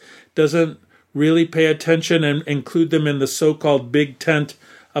wishes, doesn't really pay attention and include them in the so-called big tent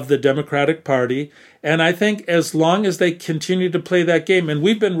of the Democratic Party. And I think as long as they continue to play that game, and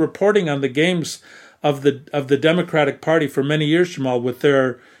we've been reporting on the games of the Democratic Party for many years, Jamal, with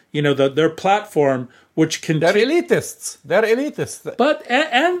their platform, which They're elitists. But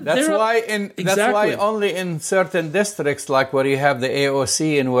and That's they're- why exactly. that's why only in certain districts, like where you have the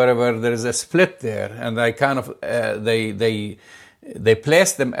AOC and wherever, there is a split there, and they kind of they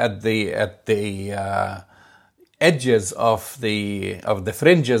place them at the edges of the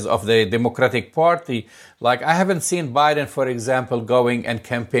fringes of the Democratic Party. Like I haven't seen Biden, for example, going and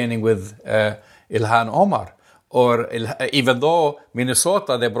campaigning with Ilhan Omar. Or even though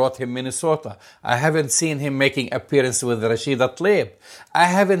Minnesota, they brought him Minnesota. I haven't seen him making appearance with Rashida Tlaib. I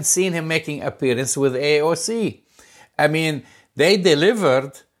haven't seen him making appearance with AOC. I mean, they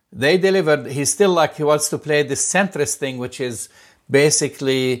delivered. He's still like he wants to play this centrist thing, which is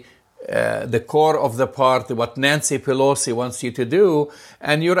basically the core of the party, what Nancy Pelosi wants you to do.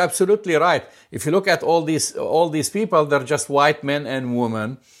 And you're absolutely right. If you look at all these people, they're just white men and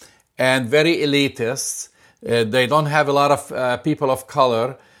women and very elitists. They don't have a lot of people of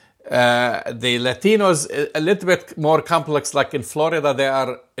color. The Latinos, a little bit more complex, like in Florida, they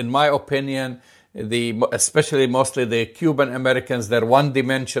are, in my opinion, especially mostly the Cuban Americans, they're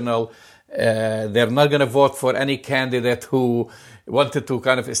one-dimensional. They're not going to vote for any candidate who wanted to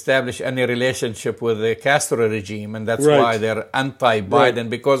kind of establish any relationship with the Castro regime, and that's Right. why they're anti-Biden, Right.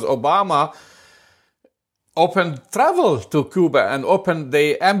 because Obama opened travel to Cuba and opened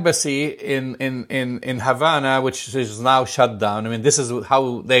the embassy in Havana, which is now shut down. I mean, this is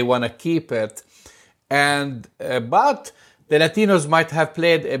how they want to keep it. And but the Latinos might have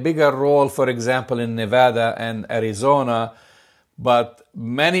played a bigger role, for example, in Nevada and Arizona. But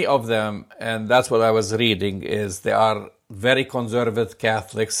many of them, and that's what I was reading, is they are very conservative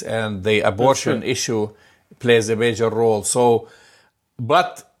Catholics, and the abortion issue plays a major role. So,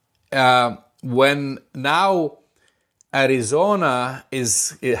 but when now Arizona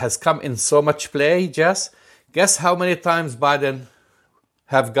it has come in so much play, guess how many times Biden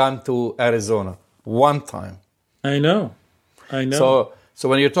have gone to Arizona? One time. I know. So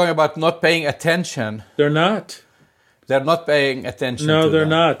when you're talking about not paying attention, They're not. they're not paying attention. No, to they're them.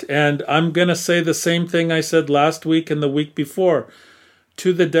 not. And I'm going to say the same thing I said last week and the week before,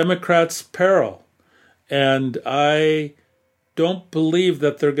 to the Democrats' peril. And I don't believe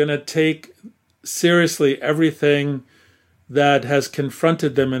that they're going to take seriously everything that has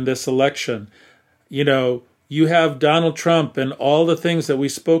confronted them in this election. You know, you have Donald Trump and all the things that we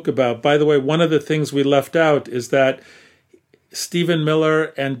spoke about. By the way, one of the things we left out is that Stephen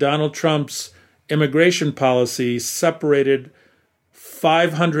Miller and Donald Trump's immigration policy separated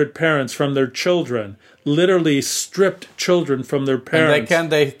 500 parents from their children, literally stripped children from their parents.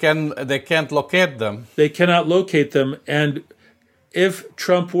 And they can't locate them. They cannot locate them. And if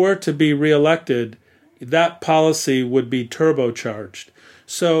Trump were to be reelected, that policy would be turbocharged.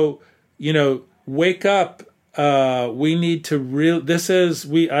 So, wake up, we need to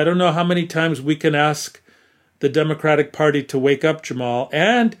I don't know how many times we can ask the Democratic Party to wake up, Jamal.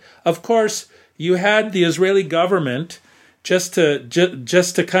 And of course, you had the Israeli government, just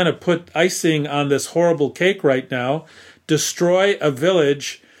to kind of put icing on this horrible cake right now, destroy a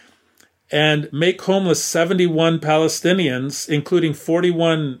village and make homeless 71 Palestinians, including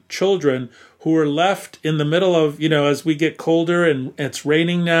 41 children, who were left in the middle of, as we get colder and it's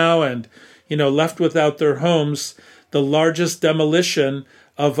raining now, and left without their homes. The largest demolition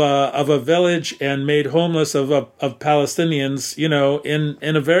of a village and made homeless of Palestinians,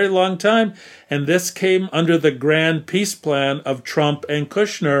 in a very long time. And this came under the grand peace plan of Trump and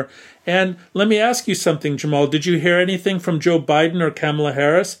Kushner. And let me ask you something, Jamal. Did you hear anything from Joe Biden or Kamala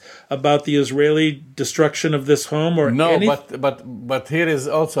Harris about the Israeli destruction of this home? Or no, but here is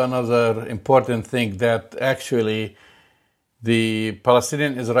also another important thing, that actually the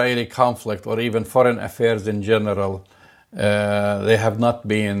Palestinian-Israeli conflict, or even foreign affairs in general, they have not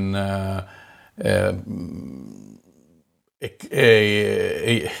been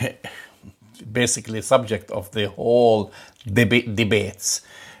basically subject of the whole debates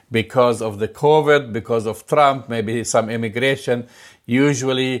because of the COVID, because of Trump, maybe some immigration.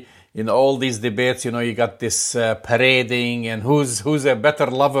 Usually in all these debates, you got this parading and who's a better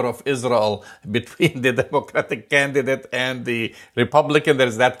lover of Israel between the Democratic candidate and the Republican.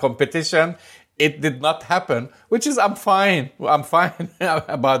 There's that competition. It did not happen, which is I'm fine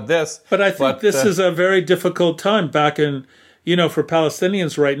about this. But I think this is a very difficult time back in, for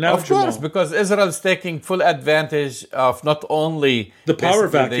Palestinians right now. Of course, because Israel is taking full advantage of not only the power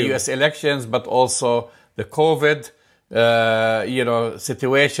vacuum, the U.S. elections, but also the COVID,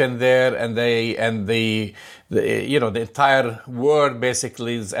 situation there, and the entire world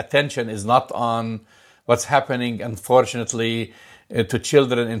basically's attention is not on what's happening, unfortunately, to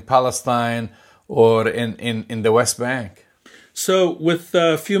children in Palestine or in the West Bank. So with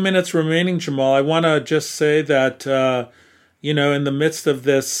a few minutes remaining, Jamal, I want to just say that, in the midst of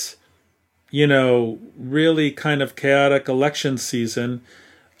this, really kind of chaotic election season,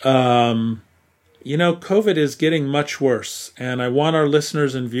 COVID is getting much worse. And I want our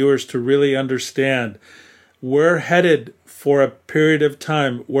listeners and viewers to really understand we're headed for a period of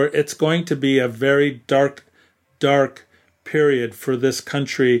time where it's going to be a very dark period for this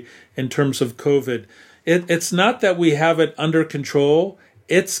country in terms of COVID. It's not that we have it under control.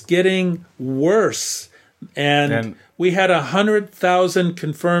 It's getting worse. And we had 100,000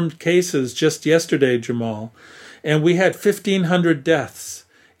 confirmed cases just yesterday, Jamal. And we had 1,500 deaths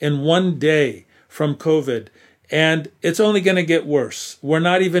in one day from COVID. And it's only going to get worse. We're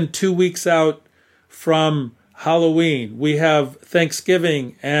not even 2 weeks out from Halloween. We have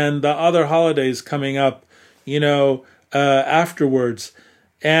Thanksgiving and the other holidays coming up, afterwards.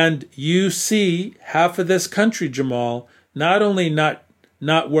 And you see half of this country, Jamal, not only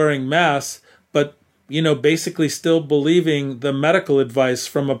not wearing masks, but, basically still believing the medical advice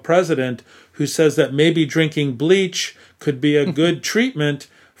from a president who says that maybe drinking bleach could be a good treatment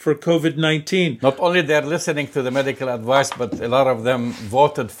for COVID-19. Not only they're listening to the medical advice, but a lot of them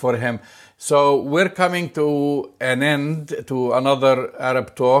voted for him. So we're coming to an end to another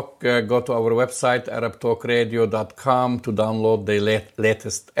Arab Talk. Go to our website, arabtalkradio.com, to download the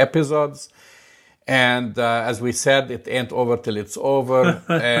latest episodes. And as we said, it ain't over till it's over.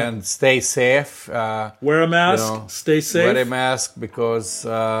 And stay safe. Wear a mask. Stay safe. Wear a mask because,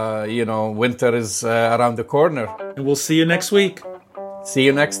 winter is around the corner. And we'll see you next week. See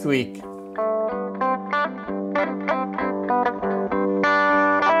you next week.